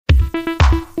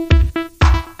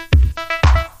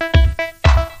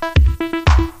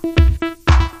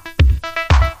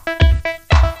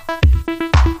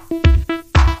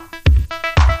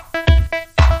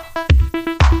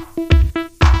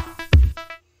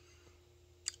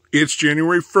It's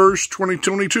January 1st,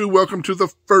 2022. Welcome to the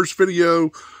first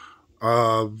video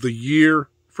of the year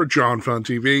for John Fun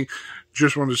TV.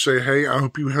 Just wanted to say, hey, I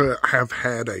hope you have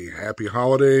had a happy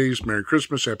holidays, Merry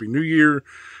Christmas, Happy New Year.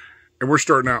 And we're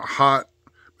starting out hot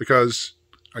because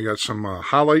I got some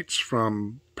highlights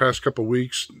from past couple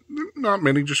weeks. Not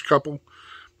many, just a couple. I'm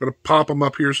going to pop them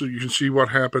up here so you can see what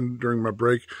happened during my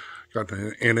break. Got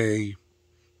in a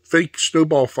fake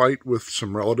snowball fight with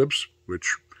some relatives,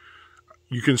 which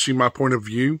you can see my point of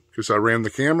view because I ran the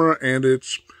camera, and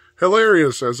it's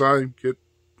hilarious as I get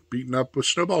beaten up with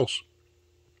snowballs.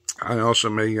 I also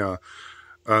may, you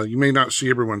may not see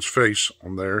everyone's face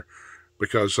on there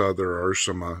because there are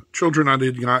some children I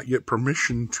did not get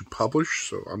permission to publish,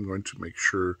 so I'm going to make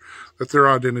sure that their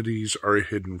identities are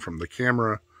hidden from the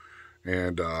camera.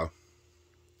 And,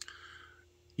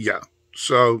 yeah,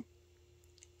 so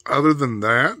other than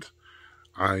that,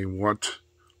 I want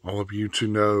all of you to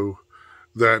know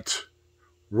that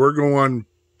we're going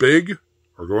big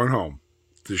or going home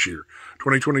this year.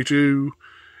 2022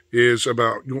 is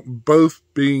about both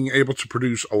being able to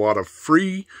produce a lot of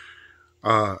free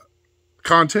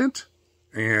content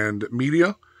and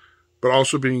media, but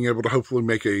also being able to hopefully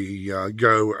make a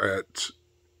go at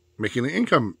making an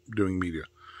income doing media.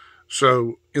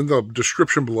 So in the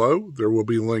description below, there will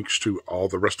be links to all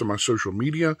the rest of my social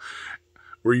media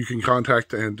where you can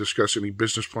contact and discuss any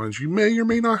business plans you may or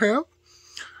may not have.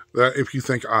 That if you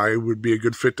think I would be a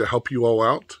good fit to help you all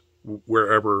out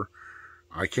wherever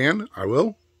I can, I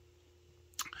will.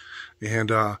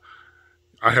 And I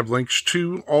have links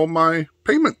to all my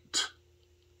payment.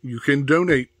 You can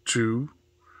donate to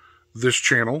this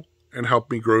channel and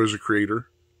help me grow as a creator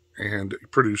and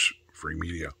produce free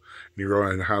media. And you're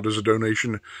going, how does a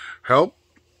donation help?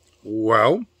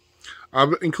 Well,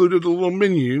 I've included a little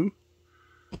menu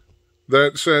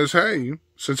that says, hey,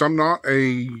 since I'm not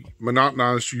a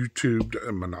monotonized YouTube,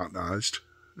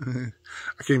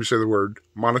 I can't even say the word,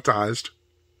 monetized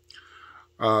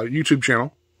YouTube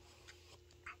channel,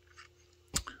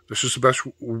 this is the best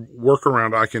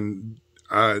workaround I can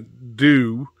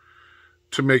do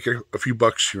to make a few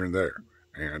bucks here and there.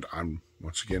 And I'm,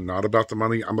 once again, not about the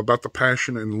money. I'm about the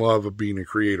passion and love of being a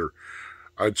creator.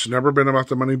 It's never been about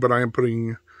the money, but I am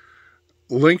putting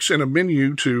links in a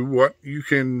menu to what you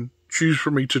can choose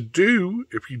for me to do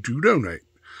if you do donate.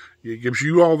 It gives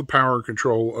you all the power and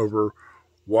control over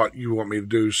what you want me to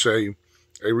do. Say,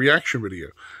 a reaction video.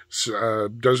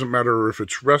 Doesn't matter if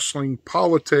it's wrestling,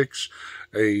 politics,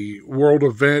 a world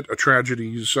event, a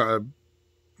tragedies,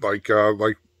 like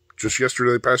just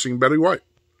yesterday passing Betty White.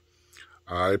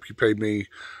 If you paid me,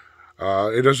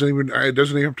 it doesn't even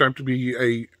have time to be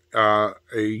a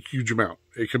huge amount.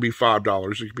 It can be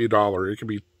 $5, it can be $1, it can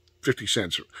be 50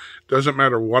 cents. Doesn't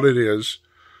matter what it is.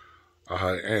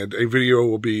 And a video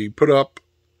will be put up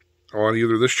on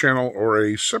either this channel or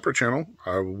a separate channel.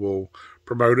 I will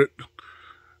promote it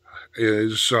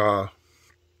as a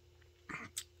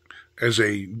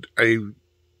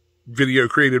video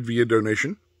created via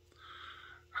donation.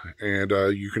 And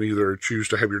you can either choose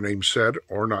to have your name said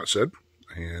or not said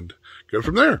and go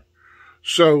from there.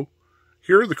 So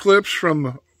here are the clips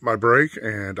from my break,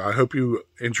 and I hope you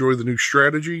enjoy the new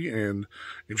strategy and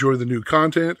enjoy the new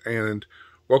content, and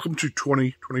welcome to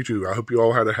 2022. I hope you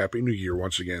all had a happy new year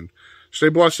once again. Stay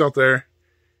blessed out there.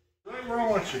 What's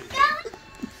wrong with you?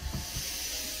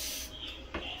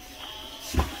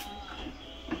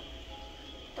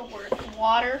 The word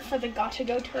water for the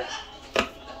got-to-go turtle.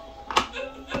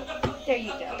 There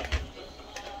you go.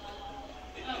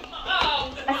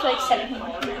 I feel like setting him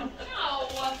on now.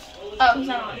 Oh, he's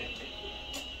not on.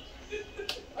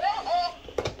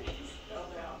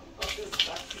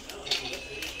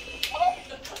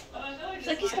 It's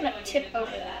like he's gonna tip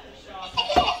over that.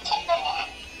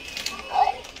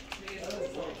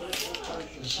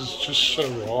 This is just so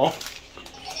raw.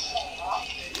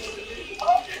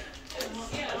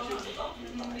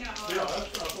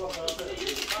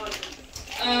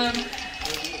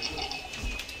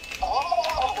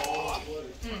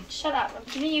 Shut up. I'm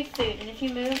giving you food, and if you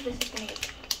move, this is gonna get...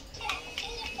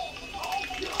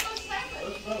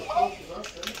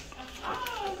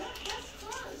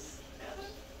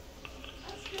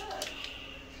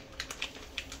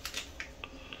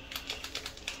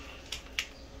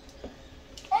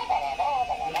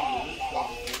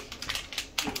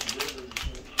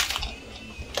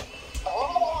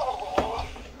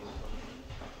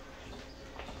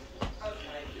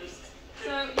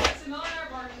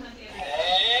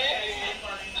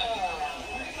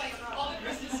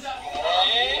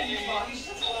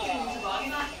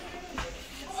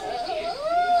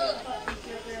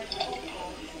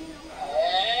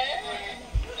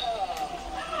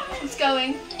 It's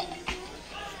going.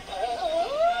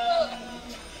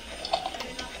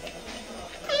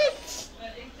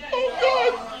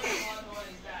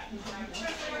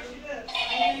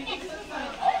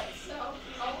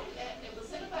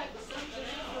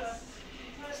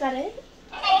 Is that it?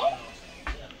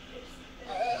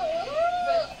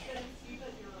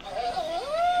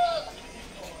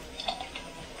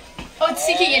 Oh, it's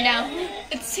sinking it now.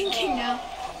 It's sinking now.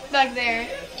 Back there.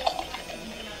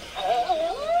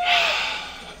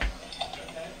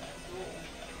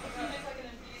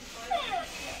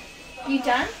 You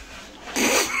done?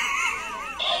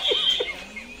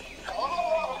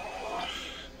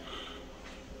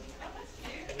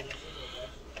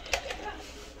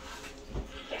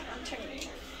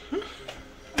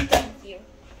 I'm done with you.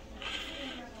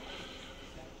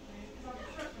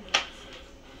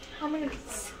 I'm gonna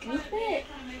scoop it?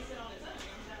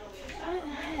 What the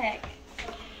heck?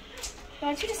 I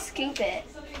want you to scoop it.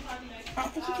 I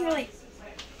don't think you can really...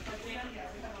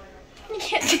 You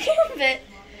can't scoop it.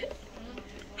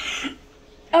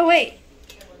 Oh wait.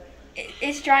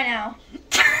 It's dry now.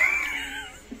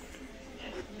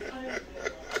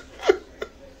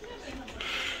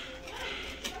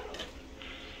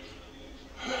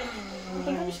 I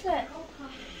think I'm just gonna...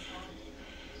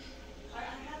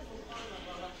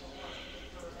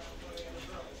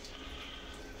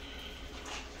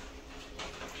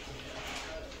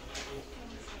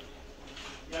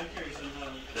 Yeah, I'm curious on how.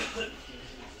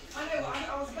 I know,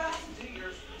 I was about to do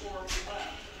yours before we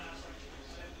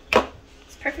left.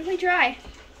 It's perfectly dry.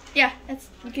 Yeah,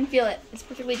 you can feel it. It's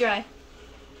perfectly dry.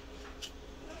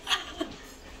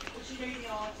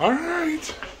 All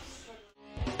right.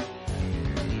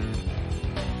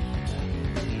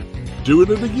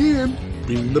 Doing it again,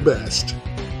 being the best.